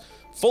piece,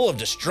 full of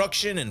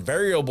destruction and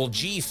variable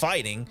G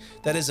fighting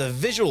that is a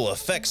visual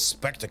effects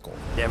spectacle.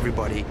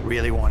 Everybody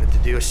really wanted to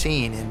do a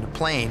scene in the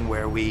plane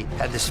where we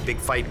had this big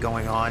fight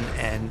going on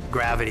and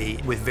gravity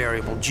with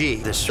variable G.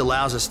 This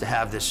allows us to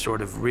have this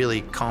sort of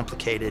really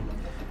complicated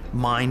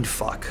mind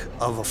fuck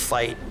of a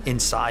fight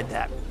inside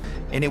that.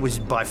 And it was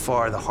by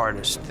far the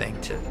hardest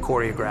thing to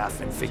choreograph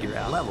and figure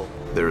out. Level.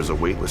 There is a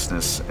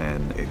weightlessness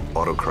and an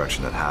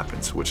auto-correction that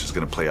happens, which is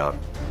going to play out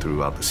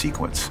throughout the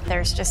sequence.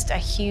 There's just a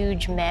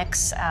huge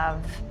mix of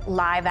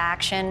live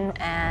action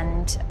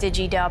and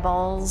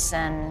digi-doubles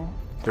and...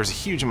 There's a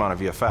huge amount of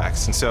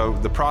VFX, and so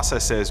the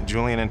process is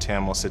Julian and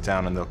Tim will sit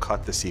down and they'll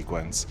cut the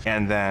sequence,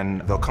 and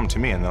then they'll come to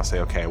me and they'll say,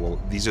 okay,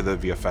 well, these are the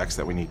VFX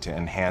that we need to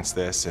enhance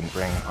this and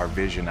bring our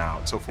vision out,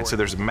 and so forth. And so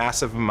there's a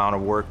massive amount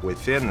of work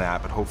within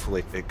that, but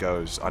hopefully it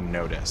goes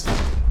unnoticed.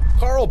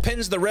 Carl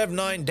pins the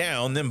Rev-9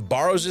 down, then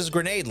borrows his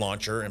grenade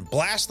launcher and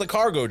blasts the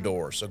cargo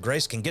door so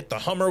Grace can get the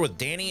Hummer with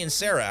Danny and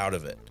Sarah out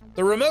of it.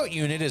 The remote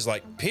unit is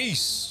like,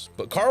 peace,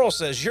 but Carl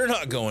says, you're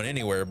not going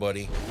anywhere,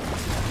 buddy.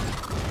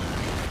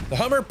 The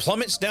Hummer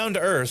plummets down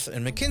to Earth,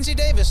 and Mackenzie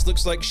Davis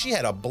looks like she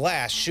had a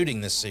blast shooting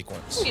this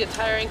sequence. It'll be a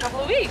tiring couple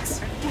of weeks.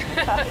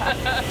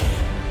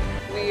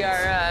 We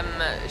are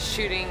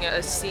shooting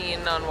a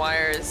scene on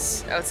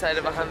wires outside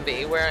of a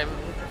Humvee where I'm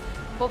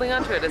holding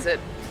onto it as it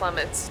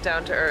plummets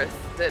down to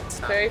Earth. It's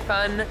very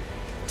fun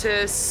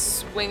to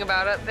swing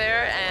about up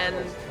there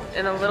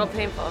and a little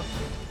painful.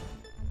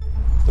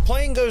 The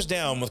plane goes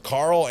down with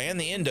Carl and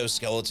the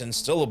endoskeleton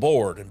still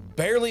aboard and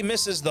barely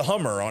misses the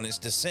Hummer on its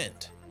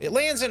descent. It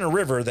lands in a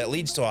river that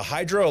leads to a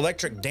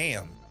hydroelectric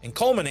dam and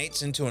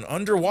culminates into an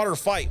underwater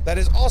fight that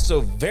is also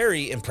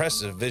very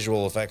impressive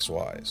visual effects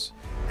wise.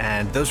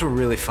 And those were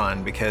really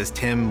fun because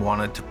Tim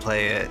wanted to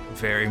play it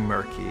very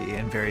murky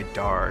and very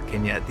dark,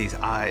 and yet these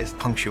eyes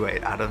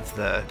punctuate out of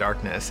the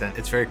darkness, and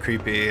it's very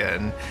creepy,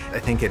 and I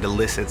think it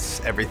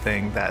elicits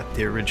everything that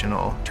the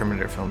original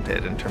Terminator film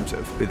did in terms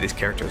of who these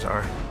characters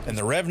are. And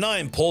the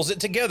Rev-9 pulls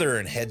it together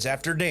and heads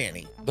after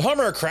Danny. The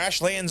Hummer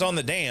crash lands on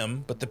the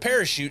dam, but the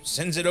parachute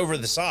sends it over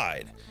the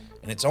side,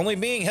 and it's only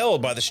being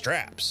held by the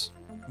straps.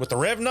 With the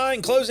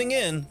Rev-9 closing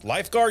in,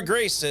 Lifeguard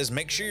Grace says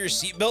make sure your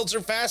seatbelts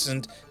are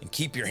fastened and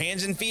keep your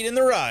hands and feet in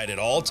the ride at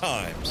all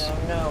times.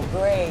 Oh no,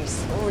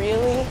 Grace,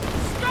 really?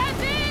 Strap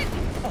in!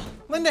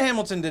 Linda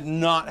Hamilton did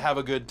not have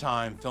a good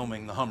time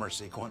filming the Hummer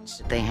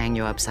sequence. If they hang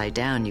you upside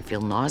down, you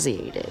feel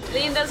nauseated.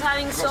 Linda's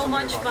having so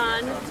much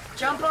fun.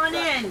 Jump on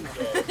in.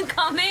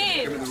 Come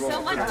in.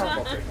 So much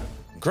fun.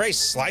 Grace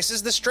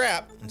slices the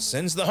strap and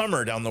sends the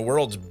Hummer down the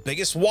world's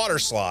biggest water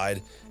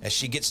slide as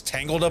she gets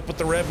tangled up with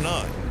the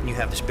Rev-9. You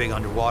have this big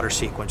underwater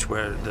sequence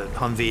where the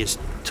Humvee is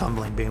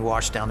tumbling, being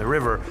washed down the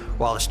river,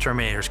 while this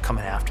Terminator's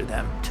coming after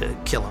them to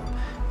kill him.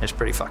 It's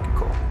pretty fucking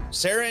cool.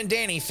 Sarah and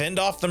Danny fend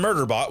off the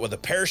murder bot with a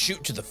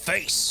parachute to the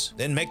face,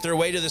 then make their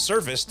way to the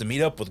surface to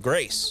meet up with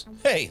Grace.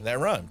 Hey, that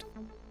rhymed.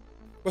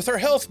 With her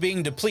health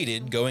being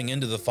depleted going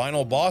into the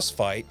final boss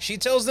fight, she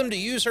tells them to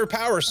use her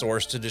power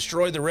source to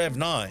destroy the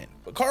Rev-9.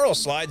 But Carl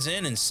slides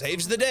in and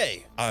saves the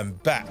day. I'm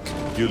back.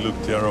 You look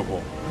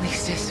terrible. At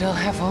least I still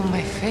have on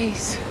my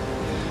face.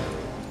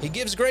 He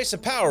gives Grace a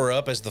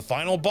power-up as the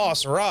final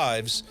boss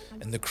arrives,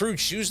 and the crew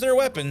choose their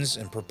weapons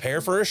and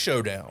prepare for a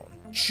showdown.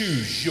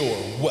 Choose your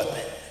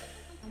weapon.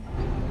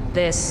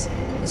 This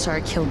is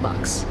our kill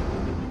box.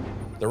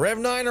 The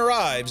Rev-9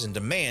 arrives and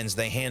demands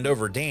they hand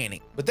over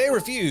Danny, but they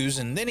refuse,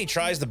 and then he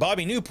tries the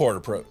Bobby Newport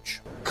approach.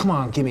 Come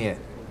on, give me it.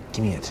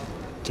 Give me it.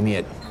 Give me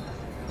it.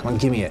 Come on,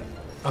 give me it.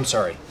 I'm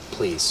sorry.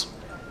 Please.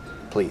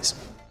 Please.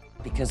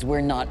 Because we're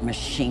not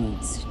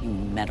machines, you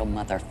metal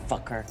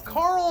motherfucker.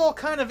 Carl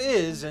kind of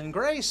is, and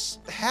Grace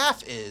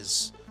half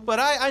is. But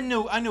I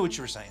knew what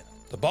you were saying.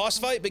 The boss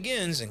fight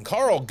begins, and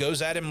Carl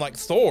goes at him like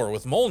Thor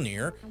with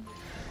Mjolnir.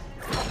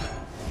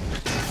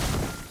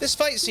 This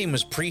fight scene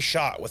was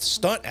pre-shot with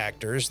stunt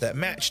actors that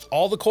matched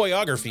all the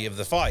choreography of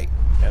the fight.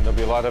 And there'll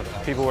be a lot of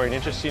people wearing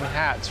interesting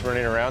hats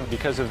running around.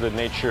 Because of the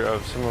nature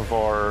of some of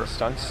our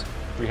stunts,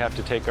 we have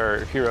to take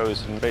our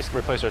heroes and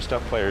basically replace our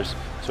stunt players.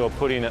 So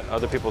putting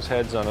other people's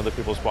heads on other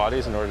people's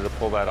bodies in order to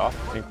pull that off.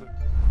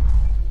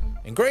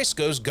 And Grace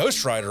goes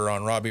Ghost Rider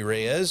on Robbie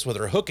Reyes with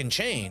her hook and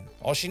chain.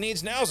 All she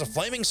needs now is a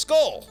flaming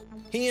skull.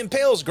 He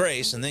impales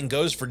Grace and then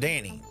goes for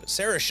Danny, but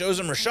Sarah shows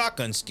him her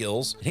shotgun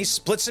skills and he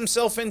splits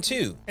himself in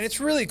two. And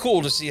it's really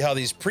cool to see how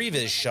these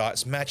previs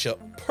shots match up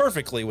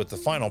perfectly with the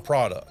final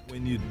product.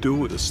 When you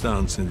do the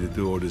stunts and you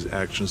do all this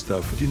action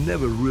stuff, you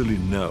never really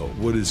know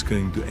what it's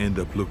going to end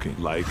up looking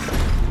like.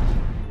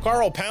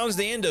 Carl pounds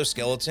the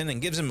endoskeleton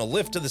and gives him a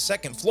lift to the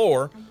second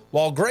floor,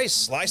 while Grace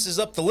slices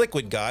up the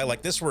liquid guy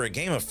like this were a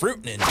game of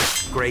Fruit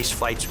Ninja. Grace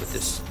fights with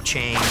this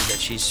chain that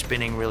she's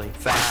spinning really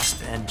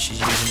fast, and she's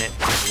using it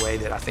in a way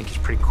that I think is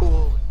pretty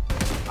cool.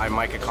 I'm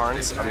Micah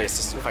Carnes. I'm the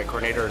assistant fight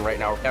coordinator, and right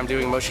now I'm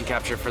doing motion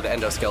capture for the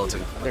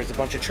endoskeleton. There's a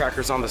bunch of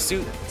trackers on the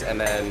suit, and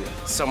then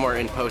somewhere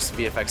in post,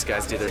 VFX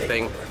guys do their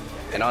thing,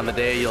 and on the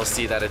day you'll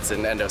see that it's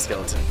an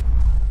endoskeleton.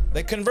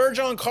 They converge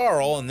on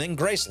Carl, and then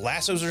Grace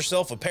lassos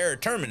herself a pair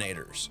of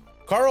Terminators.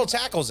 Carl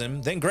tackles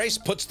him, then Grace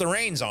puts the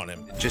reins on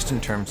him. Just in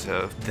terms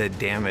of the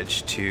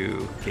damage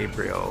to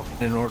Gabriel,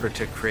 in order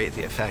to create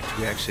the effect,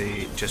 we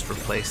actually just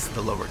replaced the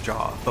lower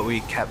jaw, but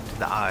we kept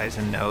the eyes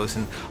and nose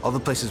and all the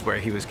places where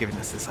he was giving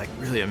us this like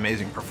really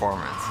amazing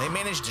performance. They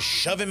managed to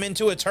shove him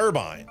into a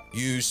turbine.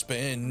 You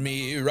spin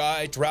me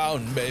right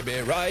round,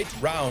 baby, right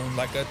round,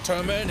 like a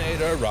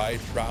Terminator,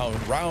 right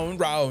round, round,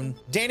 round.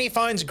 Danny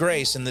finds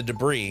Grace in the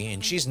debris,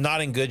 and she's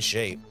not in good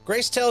shape.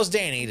 Grace tells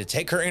Danny to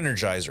take her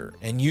Energizer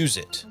and use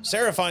it.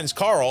 Sarah finds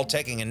Carl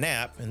taking a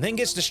nap and then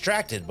gets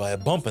distracted by a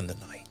bump in the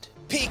night.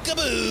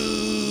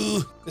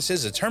 Peekaboo! This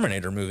is a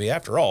Terminator movie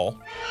after all.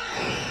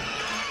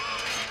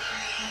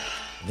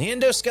 The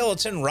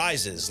endoskeleton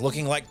rises,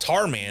 looking like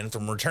Tarman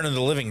from Return of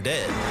the Living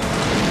Dead.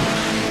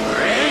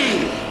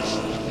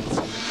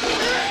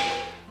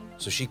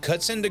 So she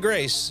cuts into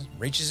Grace,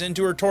 reaches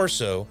into her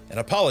torso, and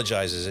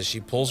apologizes as she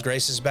pulls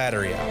Grace's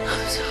battery out.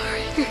 I'm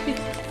sorry.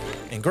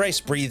 And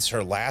Grace breathes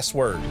her last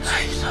words.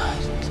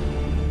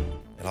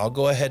 And I'll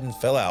go ahead and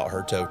fill out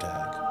her toe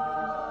tag.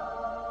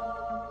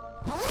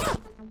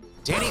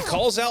 Danny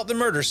calls out the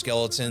murder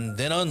skeleton,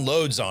 then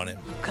unloads on him.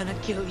 I'm gonna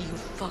kill you,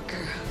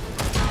 fucker.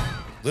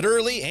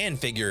 Literally and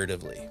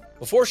figuratively.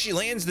 Before she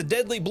lands the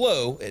deadly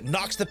blow, it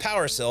knocks the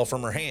power cell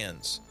from her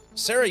hands.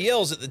 Sarah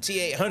yells at the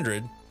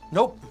T-800.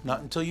 Nope,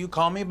 not until you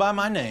call me by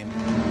my name.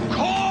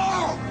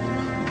 Carl!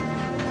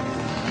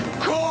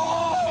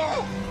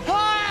 Carl!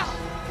 Carl!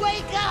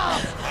 Wake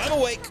up! I'm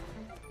awake.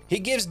 He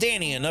gives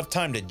Danny enough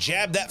time to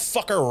jab that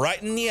fucker right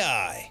in the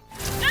eye.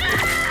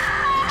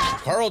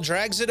 Carl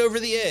drags it over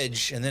the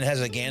edge and then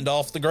has a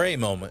Gandalf the Grey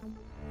moment.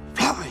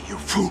 Fly, you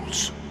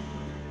fools!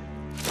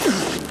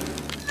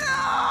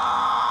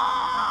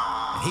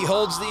 He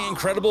holds the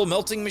incredible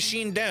melting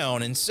machine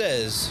down and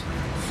says,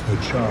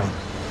 Good job.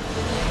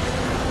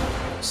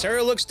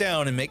 Sarah looks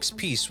down and makes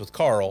peace with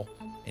Carl,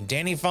 and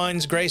Danny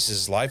finds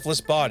Grace's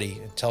lifeless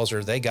body and tells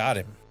her they got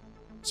him.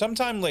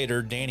 Sometime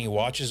later, Danny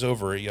watches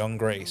over a young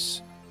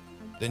Grace.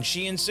 Then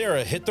she and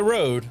Sarah hit the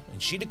road, and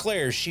she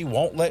declares she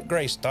won't let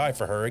Grace die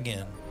for her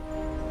again.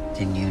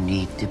 Then you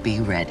need to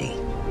be ready.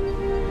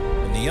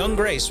 And the young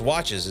Grace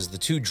watches as the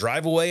two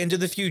drive away into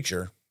the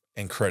future,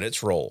 and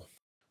credits roll.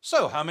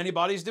 So, how many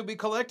bodies did we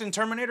collect in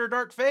Terminator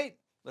Dark Fate?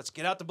 Let's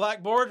get out the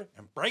blackboard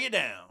and break it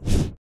down.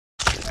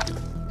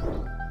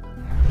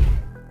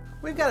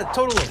 We've got a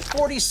total of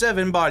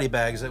 47 body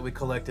bags that we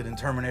collected in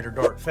Terminator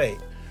Dark Fate.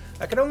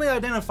 I could only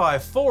identify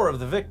 4 of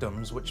the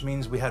victims, which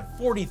means we had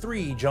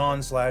 43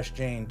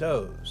 John/Jane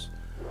Does.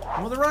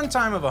 And with a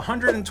runtime of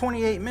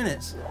 128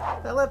 minutes,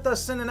 that left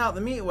us sending out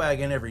the meat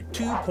wagon every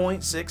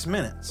 2.6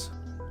 minutes.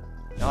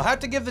 Now I'll have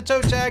to give the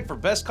toe tag for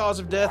best cause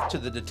of death to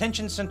the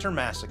Detention Center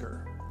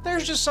Massacre.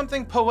 There's just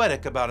something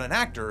poetic about an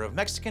actor of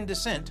Mexican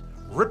descent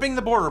ripping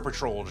the Border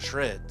Patrol to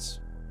shreds.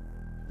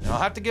 Now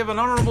I'll have to give an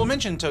honorable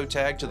mention toe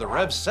tag to the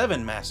Rev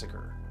 7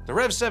 Massacre. The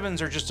Rev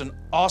 7s are just an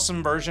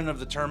awesome version of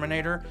the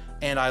Terminator,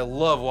 and I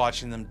love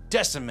watching them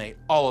decimate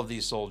all of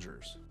these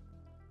soldiers.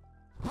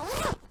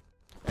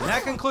 And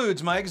that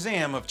concludes my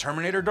exam of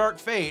Terminator Dark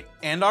Fate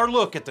and our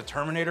look at the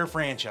Terminator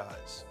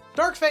franchise.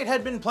 Dark Fate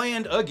had been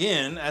planned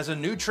again as a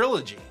new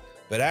trilogy,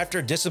 but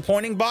after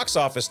disappointing box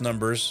office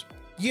numbers,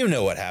 you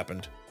know what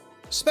happened.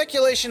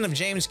 Speculation of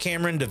James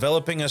Cameron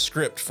developing a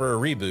script for a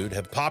reboot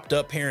have popped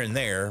up here and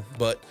there,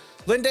 but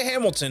Linda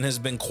Hamilton has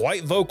been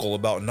quite vocal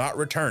about not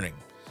returning,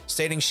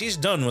 stating she's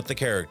done with the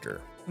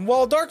character.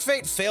 While Dark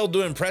Fate failed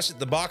to impress at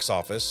the box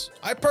office,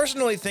 I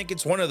personally think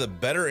it's one of the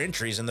better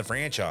entries in the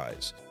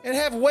franchise, and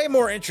have way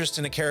more interest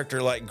in a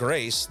character like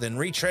Grace than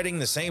retreading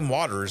the same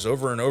waters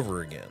over and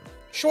over again.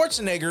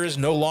 Schwarzenegger is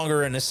no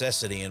longer a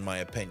necessity in my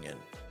opinion,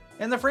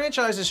 and the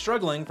franchise is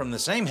struggling from the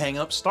same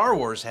hang-up Star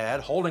Wars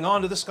had holding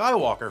on to the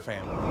Skywalker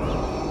family.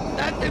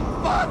 That's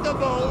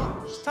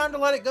impossible! It's time to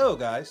let it go,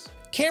 guys.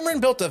 Cameron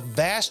built a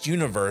vast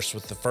universe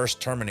with the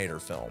first Terminator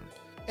film,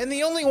 and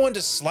the only one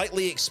to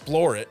slightly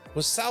explore it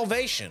was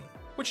Salvation.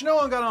 Which no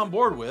one got on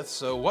board with,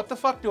 so what the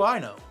fuck do I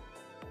know?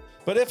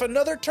 But if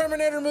another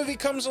Terminator movie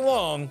comes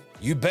along,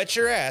 you bet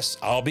your ass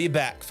I'll be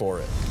back for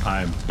it.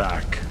 I'm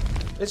back.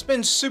 It's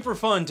been super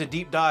fun to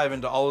deep dive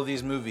into all of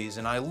these movies,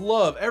 and I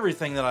love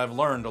everything that I've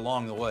learned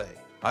along the way.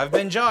 I've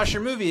been Josh,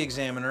 your movie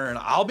examiner, and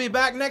I'll be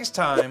back next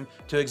time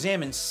to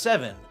examine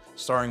Seven,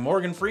 starring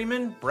Morgan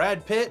Freeman,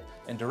 Brad Pitt,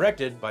 and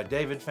directed by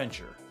David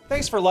Fincher.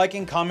 Thanks for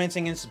liking,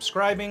 commenting, and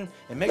subscribing,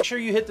 and make sure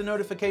you hit the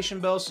notification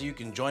bell so you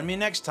can join me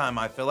next time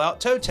I fill out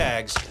toe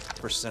tags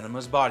for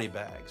Cinema's Body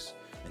Bags.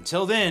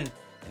 Until then,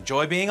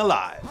 enjoy being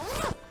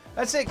alive.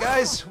 That's it,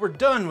 guys. We're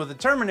done with the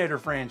Terminator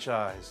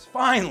franchise.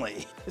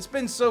 Finally. It's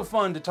been so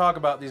fun to talk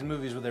about these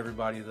movies with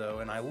everybody, though,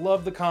 and I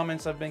love the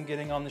comments I've been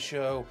getting on the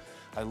show.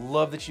 I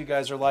love that you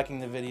guys are liking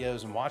the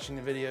videos and watching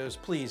the videos.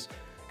 Please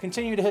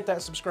continue to hit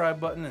that subscribe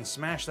button and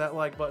smash that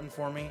like button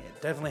for me.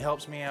 It definitely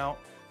helps me out.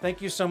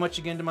 Thank you so much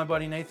again to my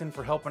buddy Nathan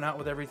for helping out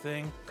with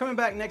everything. Coming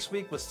back next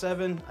week with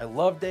Seven. I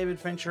love David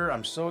Fincher.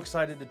 I'm so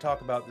excited to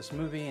talk about this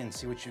movie and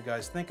see what you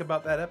guys think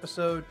about that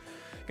episode.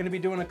 Going to be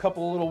doing a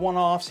couple little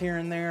one-offs here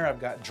and there. I've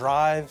got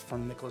Drive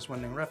from Nicholas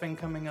Winding Refn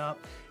coming up,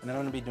 and then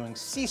I'm going to be doing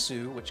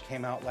Sisu, which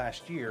came out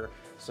last year,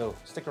 so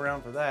stick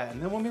around for that.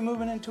 And then we'll be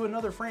moving into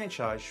another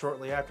franchise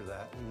shortly after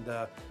that,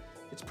 and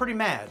it's pretty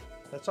mad.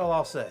 That's all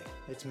I'll say.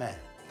 It's mad.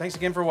 Thanks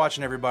again for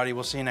watching, everybody.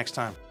 We'll see you next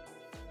time.